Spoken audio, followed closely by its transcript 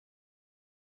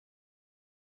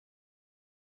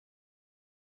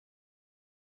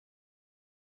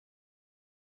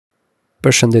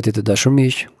Përshëndetje të dashur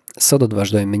miq, sot do të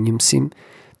vazhdojmë me një mësim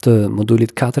të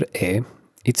modulit 4E,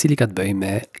 i cili ka të bëjë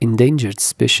me Endangered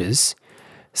Species,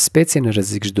 specie në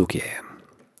rrezik zhdukjeje.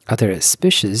 Atëherë,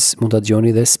 species mund ta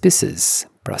dëgjoni dhe species,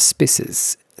 pra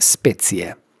species,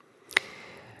 specie.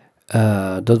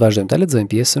 Do të vazhdojmë ta lexojmë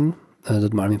pjesën, do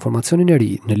të marrim informacionin e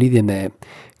ri në lidhje me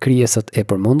krijesat e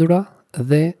përmendura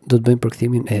dhe do të bëjmë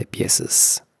përkthimin e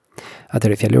pjesës.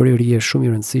 Atëherë, fjalori i ri është shumë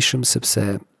i rëndësishëm sepse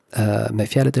me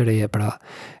fjalët e reja, pra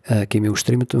kemi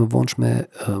ushtrimet të mëvonshme,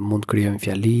 mund të krijojmë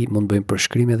fjali, mund të bëjmë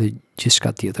përshkrime dhe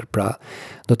gjithçka tjetër. Pra,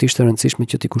 do të ishte rëndësishme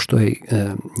që t'i kushtoj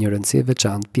një rëndësi e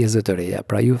veçantë pjesëve të reja.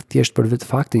 Pra, ju thjesht për vetë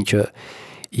faktin që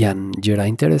janë gjëra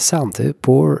interesante,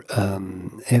 por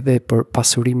edhe për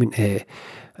pasurimin e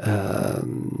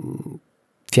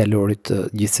fjalorit të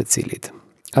gjithë secilit.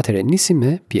 Atëherë, nisim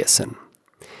me pjesën.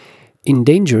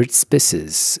 Endangered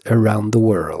species around the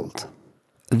world.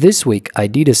 This week I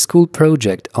did a school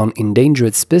project on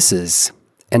endangered species,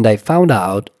 and I found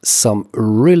out some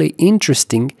really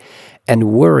interesting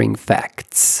and worrying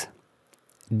facts.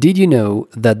 Did you know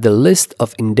that the list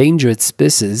of endangered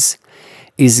species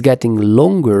is getting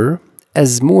longer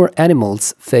as more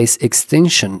animals face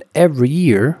extinction every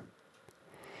year?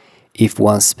 If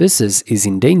one species is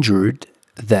endangered,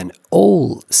 then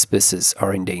all species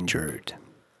are endangered.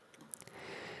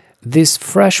 This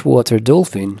freshwater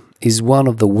dolphin is one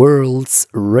of the world's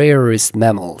rarest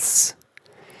mammals.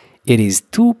 It is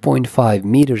 2.5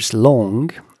 meters long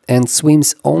and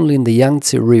swims only in the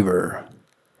Yangtze River.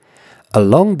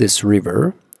 Along this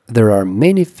river, there are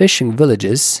many fishing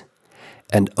villages,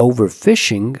 and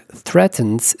overfishing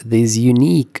threatens these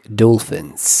unique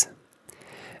dolphins.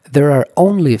 There are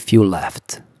only a few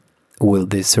left. Will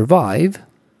they survive?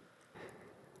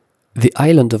 The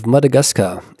island of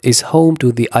Madagascar is home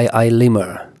to the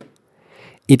lemur.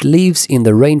 It lives in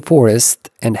the rainforest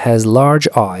and has large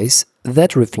eyes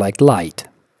that reflect light.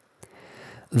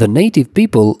 The native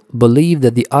people believe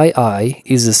that the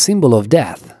is a symbol of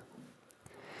death.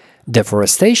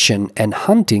 Deforestation and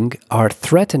hunting are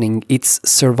threatening its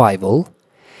survival,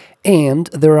 and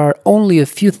there are only a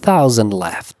few thousand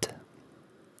left.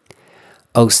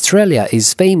 Australia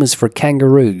is famous for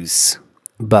kangaroos,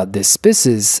 but the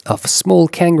species of small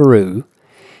kangaroo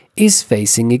is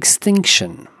facing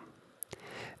extinction.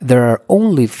 There are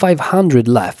only 500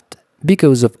 left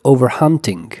because of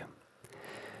overhunting.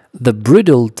 The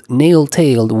brindled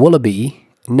nail-tailed wallaby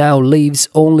now lives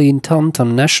only in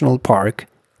Taunton National Park,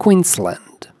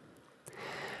 Queensland.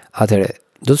 Atëre,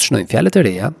 do të shënojmë fjalët e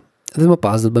reja dhe më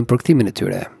pas do të bëjmë përkthimin e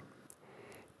tyre.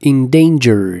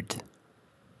 Endangered.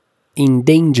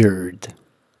 Endangered.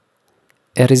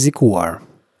 E rrezikuar.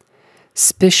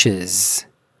 Species.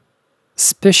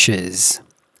 Species.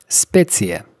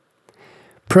 Specie.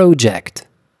 Project.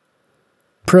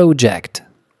 Project.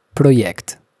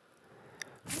 Projekt.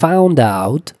 Found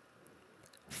out.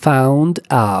 Found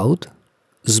out.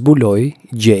 Zbuloj,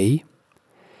 gjej.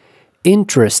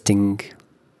 Interesting.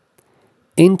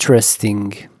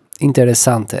 Interesting.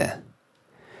 Interesante.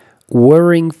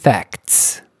 Worrying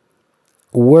facts.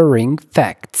 Worrying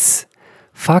facts.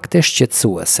 Fakte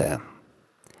shqetësuese.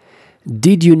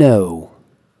 Did you know?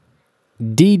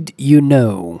 Did you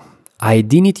know? A e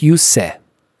dinit ju se?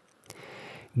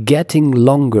 Getting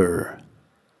longer.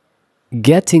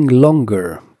 Getting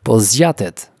longer. Po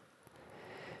zgjatet.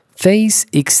 Face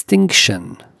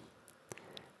extinction.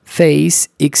 Face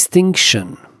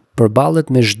extinction. Përballet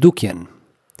me zhdukjen.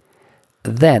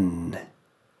 Then.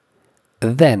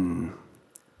 Then.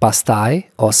 Pastaj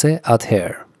ose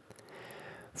atëherë.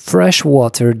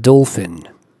 Freshwater dolphin.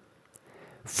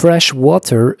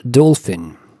 Freshwater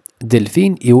dolphin.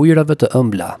 Delfin i ujrave të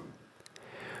ëmbla.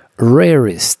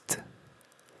 Rarest.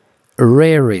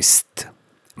 Rarest.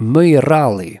 Më i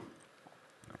rralli.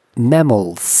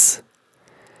 Mammals.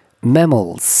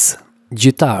 Mammals.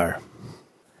 Gjytar.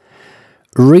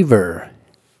 River.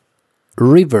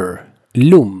 River.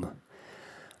 Lum.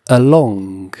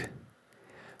 Along.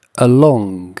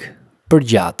 Along.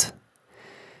 Përgjat.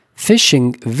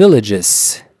 Fishing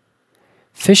villages.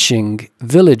 Fishing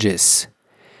villages.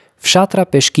 Fshatra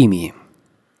peshkimi.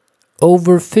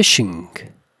 Overfishing.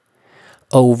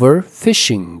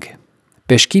 Overfishing.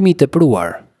 Peshkimi i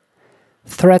tepruar.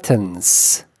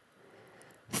 Threatens.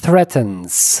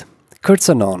 Threatens.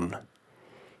 Kërcënon.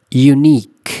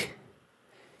 Unique.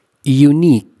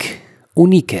 Unique.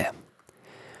 Unike.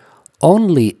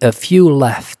 Only a few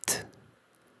left.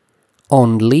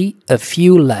 Only a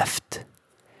few left.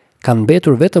 Kanë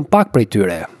mbetur vetëm pak prej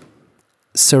tyre.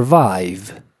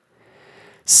 Survive.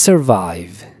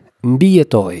 Survive.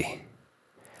 Mbijetoj.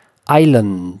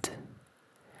 Island.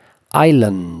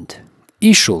 Island.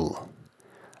 Ishull.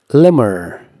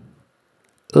 lemur,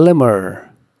 lemur,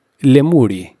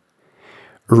 lemuri.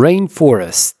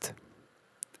 Rainforest,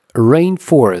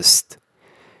 rainforest,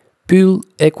 pyll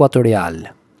ekuatorial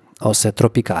ose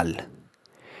tropikal.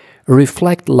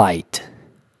 Reflect light,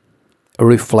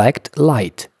 reflect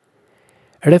light,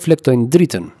 reflektojnë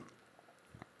dritën.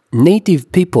 Native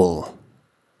people,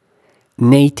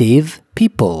 native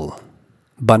people,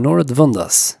 banorët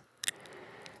vendas.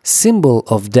 Symbol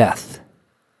of death,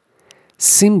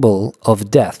 symbol of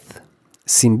death,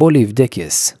 simboli i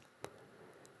vdekjes.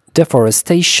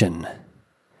 Deforestation,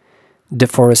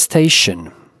 deforestation,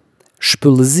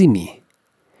 shpëllëzimi.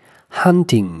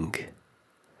 Hunting,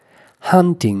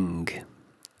 hunting,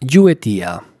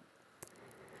 gjuetia.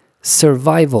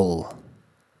 Survival,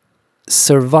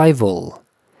 survival,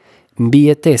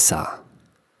 mbijetesa.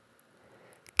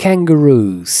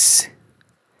 Kangaroos,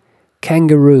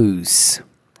 kangaroos,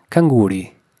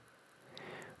 kanguri.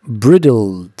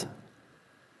 Bridled,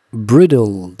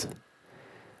 bridled,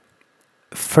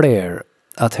 frere.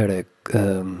 Atëherë,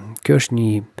 kjo është një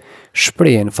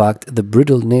shprehje në fakt, the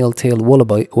brittle nail-tail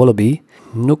wallaby,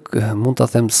 nuk mund ta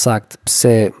them sakt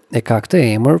pse e ka këtë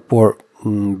emër, por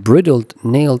brittled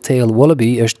nail-tail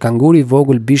wallaby është kanguri i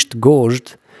vogël bisht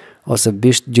gozhd ose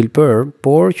bisht gjilpër,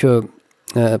 por që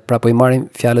pra po I marrim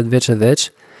fjalët veç e veç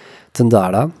të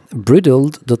ndara.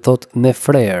 Brittled do thot me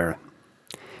frere.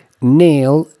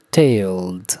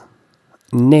 Nail-tailed,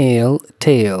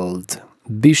 nail-tailed,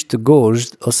 bisht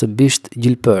gozhd ose bisht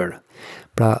gjilpër.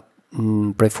 Pra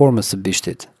prej formës së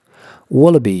bishtit.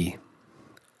 Wallaby,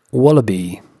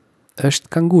 wallaby,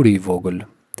 është kanguri I vogël.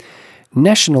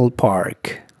 National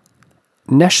park,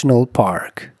 national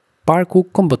park, parku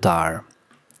kombëtar.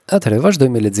 Atëherë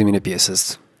vazhdojmë me leximin e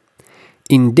pjesës.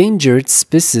 Endangered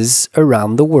species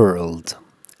around the world.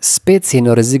 Specie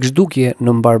në rrezik zhdukje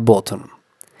në mbar botën.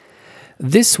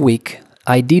 This week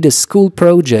I did a school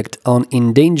project on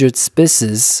endangered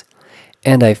species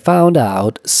and I found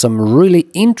out some really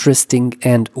interesting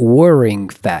and worrying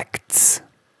facts.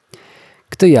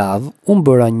 Këtë javë, unë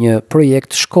bëra një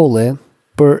projekt shkolle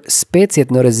për speciet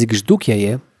në rrezik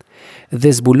zhdukjeje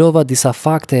dhe zbulova disa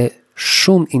fakte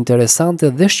shumë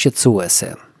interesante dhe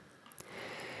shqetësuese.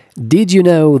 Did you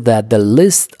know that the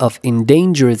list of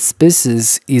endangered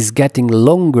species is getting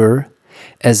longer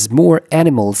as more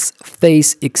animals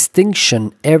face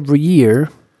extinction every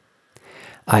year?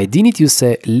 A I dinit ju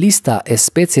se lista e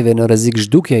specieve në rrezik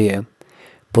zhdukjeje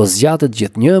po zgjatet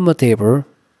gjithnjë më tepër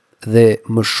dhe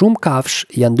më shumë kafsh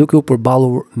janë duke u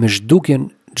përballur me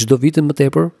zhdukjen çdo vit më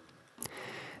tepër?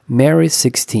 Mary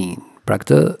 16. Pra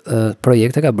këtë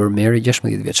projekt e ka bërë Mary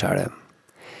 16 vjeçare.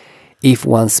 If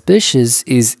one species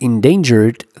is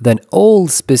endangered, then all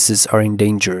species are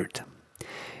endangered.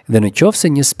 Dhe në qoftë se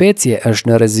një specie është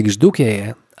në rrezik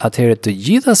zhdukjeje, atëherë të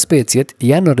gjitha speciet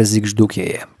janë në rrezik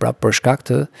zhdukjeje, pra për shkak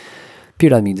të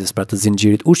piramidës, pra të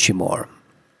zinxhirit ushqimor.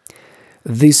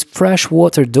 This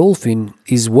freshwater dolphin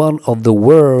is one of the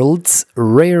world's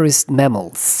rarest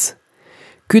mammals.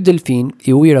 Ky delfin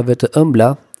I ujërave të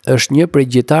ëmbla është një prej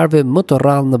gjetarëve më të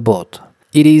rrallë në botë.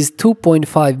 It is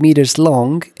 2.5 meters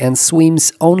long and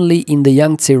swims only in the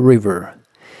Yangtze River.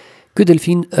 Ky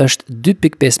delfin është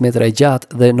 2.5 metra I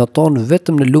gjatë dhe noton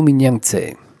vetëm në lumin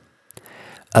Yangtze.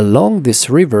 Along this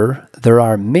river there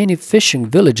are many fishing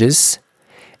villages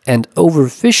and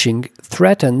overfishing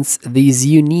threatens these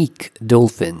unique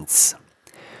dolphins.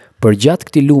 Përgjatë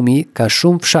këtij lumi ka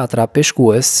shumë fshatra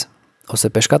peshkues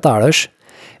ose peshkatarësh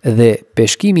dhe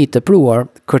peshkimi I tepruar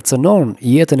kërcënon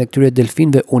jetën e këtyre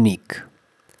delfinëve unik.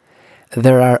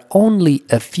 There are only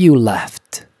a few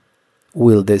left.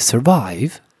 Will they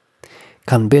survive?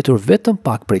 Kanë mbetur vetëm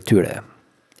pak prej tyre.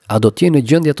 A do t'jenë në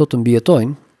gjendje ato të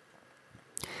mbijetojnë?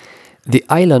 The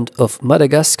island of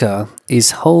Madagascar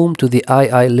is home to the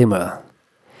lemur.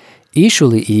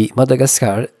 Ishulli I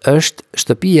Madagaskar është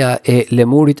shtëpia e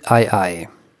lemurit ai.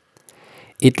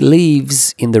 It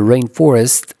lives in the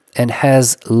rainforest and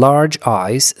has large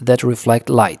eyes that reflect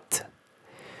light.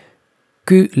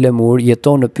 Ky lemur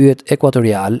jeton në pyjet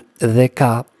ekuatorial dhe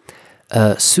ka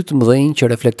sy të mëdhenj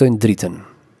që reflektojnë dritën.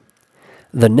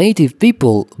 The native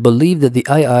people believe that the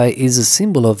ai is a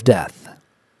symbol of death.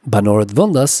 Banorët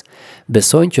vendas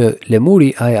besojnë që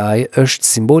lemuri ai është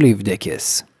simboli I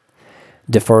vdekjes.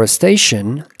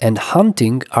 Deforestation and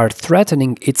hunting are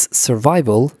threatening its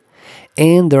survival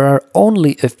and there are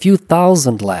only a few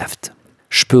thousand left.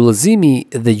 Shpëllëzimi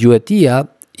dhe gjuetia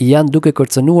janë duke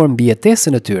kërcënuar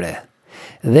mbijetesën e tyre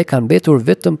dhe kanë mbetur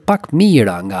vetëm pak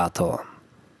mira nga ato.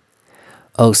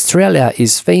 Australia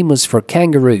is famous for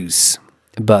kangaroos,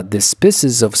 but the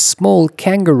species of small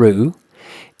kangaroo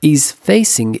is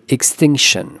facing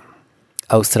extinction.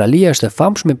 Australia është e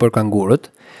famshme për kangurët,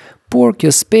 por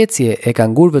kjo specie e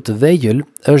kangurëve të vegjël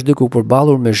është duke u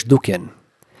përballur me zhdukjen.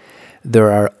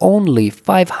 There are only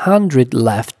 500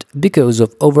 left because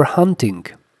of overhunting.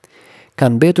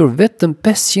 Kanë mbetur vetëm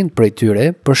 500 prej tyre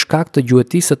për shkak të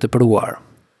gjuetisë të tepruar.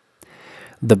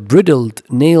 The brindled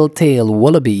nail-tail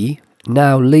wallaby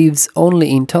now lives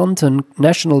only in Taunton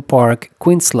National Park,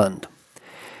 Queensland.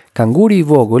 Kanguri I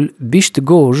vogël, bisht të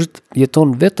gozhd,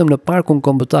 jeton vetëm në parkun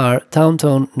kombëtar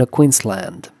Taunton në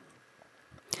Queensland.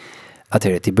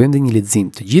 Atëherë ti bëjmë dhe një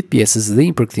lexim të gjithë pjesës dhe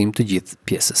një përkthim të gjithë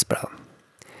pjesës pra.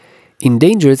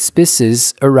 Endangered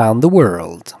species around the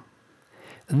world.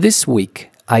 This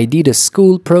week, I did a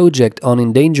school project on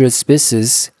endangered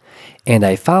species and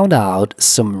I found out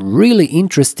some really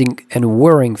interesting and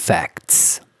worrying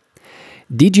facts.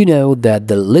 Did you know that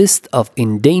the list of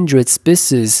endangered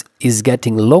species is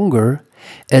getting longer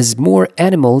as more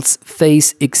animals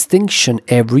face extinction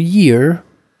every year?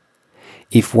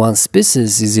 If one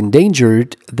species is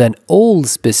endangered, then all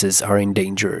species are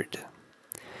endangered.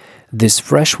 This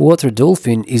freshwater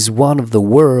dolphin is one of the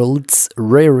world's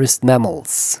rarest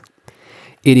mammals.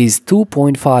 It is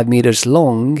 2.5 meters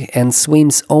long and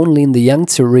swims only in the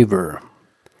Yangtze River.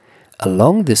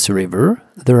 Along this river,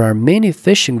 there are many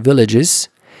fishing villages,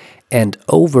 and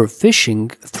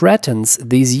overfishing threatens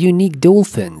these unique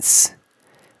dolphins.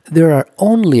 There are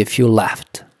only a few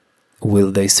left.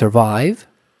 Will they survive?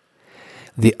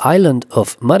 The island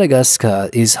of Madagascar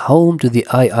is home to the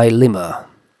llama.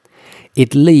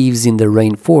 It lives in the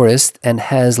rainforest and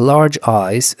has large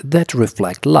eyes that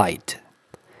reflect light.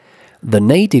 The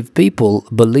native people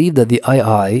believe that the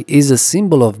is a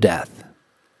symbol of death.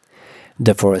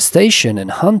 Deforestation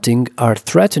and hunting are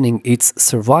threatening its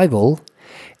survival,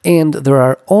 and there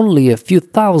are only a few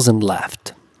thousand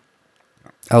left.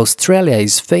 Australia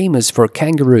is famous for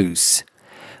kangaroos,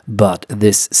 but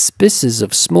this species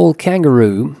of small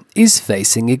kangaroo is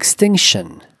facing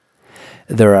extinction.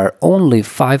 There are only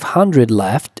 500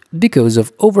 left because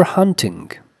of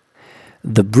overhunting.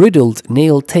 The brindled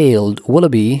nail-tailed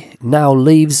wallaby now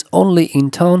lives only in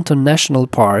Taunton National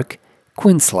Park,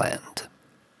 Queensland.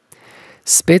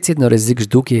 Speciet në rrezik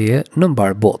zhdukjeje në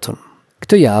mbar botën.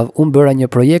 Këtë javë unë bëra një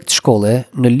projekt shkolle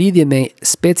në lidhje me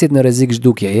speciet në rrezik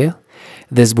zhdukjeje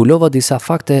dhe zbulova disa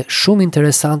fakte shumë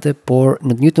interesante, por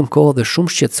në të njëjtën kohë dhe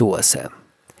shumë shqetësuese.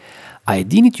 A e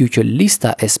dinit ju që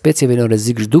lista e specieve në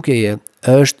rrezik zhdukjeje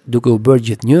është duke u bërë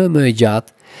gjithnjë më e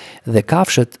gjatë dhe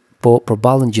kafshët po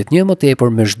përballen gjithnjë më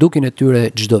tepër me zhdukjen e tyre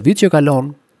çdo vit që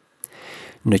kalon?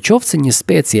 Në qoftë se një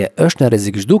specie është në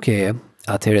rrezik zhdukjeje,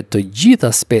 atëherë të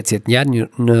gjitha speciet janë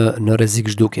në rrezik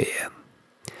zhdukjeje.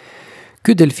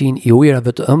 Ky delfin I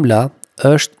ujërave të ëmbla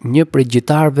është një prej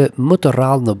gjitarëve më të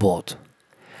rrallë në botë.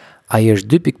 Ai është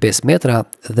 2.5 metra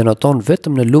dhe noton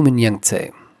vetëm në lumin Yangtze.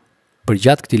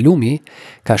 Përgjatë këtij lumi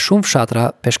ka shumë fshatra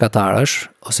peshkatarësh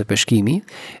ose peshkimi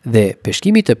dhe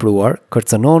peshkimi I tepruar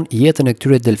kërcënon jetën e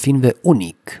këtyre delfinëve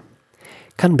unik.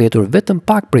 Kanë mbetur vetëm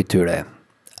pak prej tyre.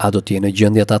 A do të jenë në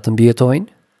gjendje ata të mbijetojnë?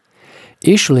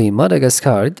 Ishulli I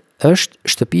Madagaskarit është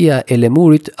shtëpia e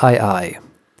lemurit ai.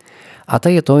 Ata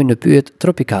jetojnë në pyjet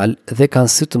tropikal dhe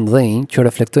kanë sy të mëdhenj që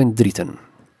reflektojnë dritën.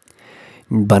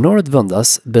 Banorët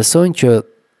vendas besojnë që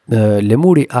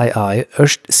lemuri ai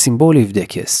është simboli I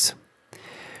vdekjes.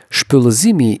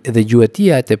 Shpëllëzimi dhe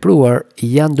gjuetia e tepruar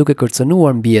janë duke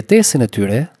kërcënuar mbijetesën e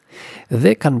tyre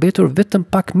dhe kanë mbetur vetëm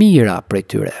pak mijëra prej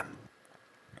tyre.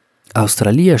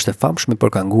 Australia është e famshme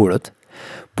për kangurët,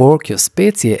 por kjo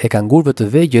specie e kangurëve të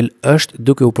vegjël është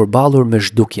duke u përballur me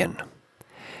zhdukjen.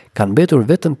 Kanë mbetur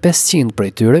vetëm 500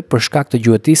 prej tyre për shkak të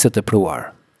gjuetisë së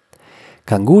tepruar.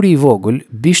 Kanguri I vogël,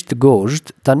 bisht të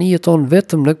gozhd, tani jeton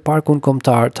vetëm në parkun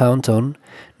kombëtar Taunton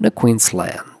në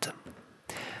Queensland.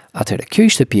 Atëherë, kjo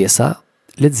ishte pjesa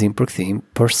lexim përkthim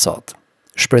për sot.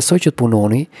 Shpresoj që të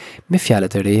punoni me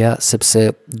fjalët e reja sepse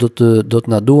do të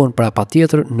na duan pra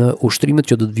patjetër në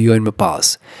ushtrimet që do të vijojnë më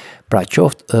pas. Pra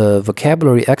qoftë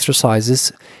vocabulary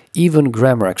exercises, even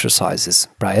grammar exercises.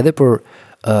 Pra edhe për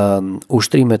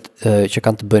ushtrimet që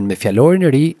kanë të bëjnë me fjalorin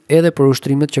e ri, edhe për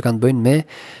ushtrimet që kanë të bëjnë me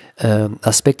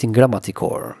aspektin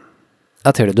gramatikor.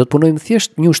 Atëherë, do të punojmë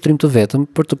thjesht një ushtrim të vetëm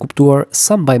për të kuptuar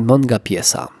sa mbaj mend nga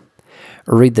pjesa.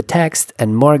 Read the text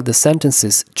and mark the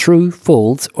sentences true,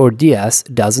 false or DS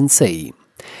doesn't say.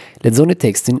 Lexoni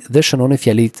tekstin dhe shënoni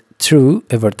fjalit true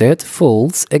e vërtet,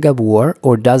 false e gabuar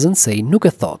or doesn't say nuk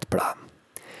e thot pra.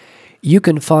 You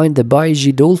can find the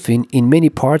baiji dolphin in many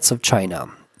parts of China.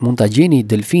 Mund ta gjeni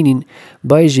delfinin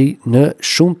baiji në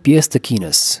shumë pjesë të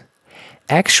Kinës.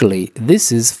 Actually,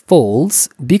 this is false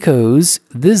because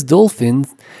this dolphin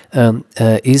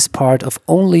is part of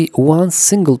only one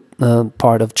single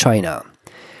part of China.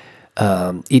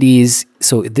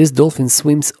 This dolphin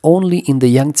swims only in the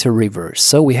Yangtze River,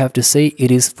 so we have to say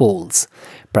it is false.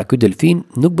 Pra ky delfin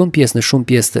nuk bën pjesë në shumë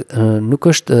pjesë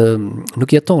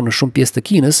nuk jeton në shumë pjesë të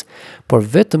Kinës, por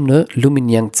vetëm në lumin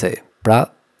Yangtze. Pra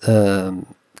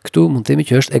këtu mund të themi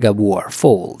që është e gabuar,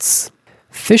 false.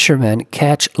 Fishermen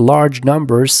catch large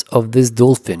numbers of this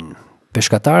dolphin.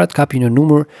 Peshkatarët kapin një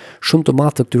numër shumë të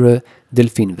madh të këtyre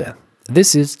delfinëve.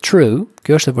 This is true,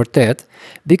 kjo është e vërtet,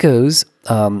 because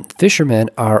fishermen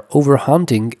are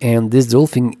overhunting and this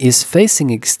dolphin is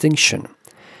facing extinction.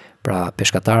 Pra,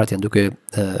 peshkatarët janë duke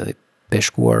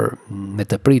peshkuar me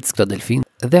të pritës këta delfin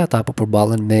dhe ata po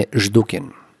përballen me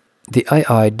zhdukjen. The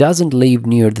ai doesn't live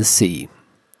near the sea.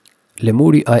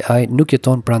 Lemuri ai nuk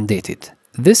jeton pranë detit.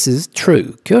 This is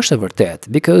true, kjo është e vërtet,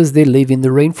 because they live in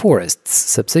the rainforests,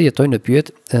 sepse jetojnë në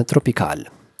pyjet tropikal.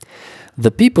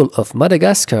 The people of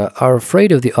Madagascar are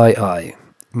afraid of the ai.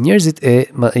 Njerëzit e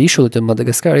ishullit të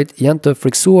Madagaskarit janë të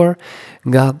friksuar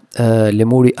nga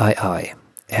lemuri ai.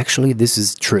 Actually, this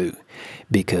is true,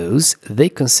 because they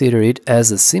consider it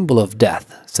as a symbol of death,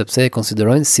 sepse e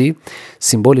konsiderojnë si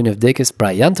simbolin e vdekjes,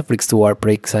 pra janë të friksuar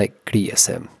prej kësaj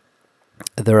krijese.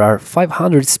 There are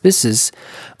 500 species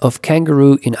of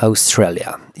kangaroo in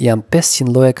Australia. Janë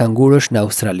 500 lloje kangurësh në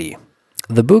Australi.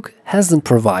 The book hasn't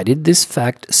provided this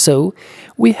fact, so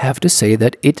we have to say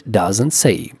that it doesn't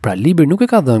say. Pra libri nuk e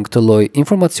ka dhënë këtë lloj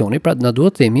informacioni, pra na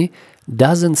duhet të themi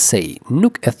doesn't say,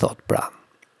 nuk e thot pra.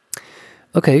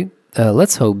 Okay,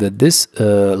 let's hope that this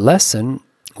lesson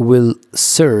will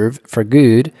serve for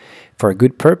a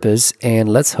good purpose, and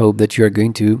let's hope that you are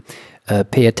going to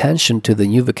pay attention to the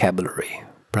new vocabulary.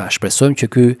 Pra shpresojmë që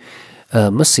ky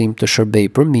mësim të shërbej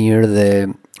për mirë dhe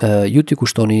ju t'i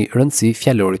kushtoni rëndësi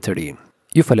fjalorit të ri.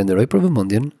 Ju falenderoj për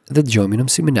vëmendjen dhe dëgjojmë në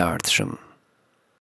mësimin e ardhshëm.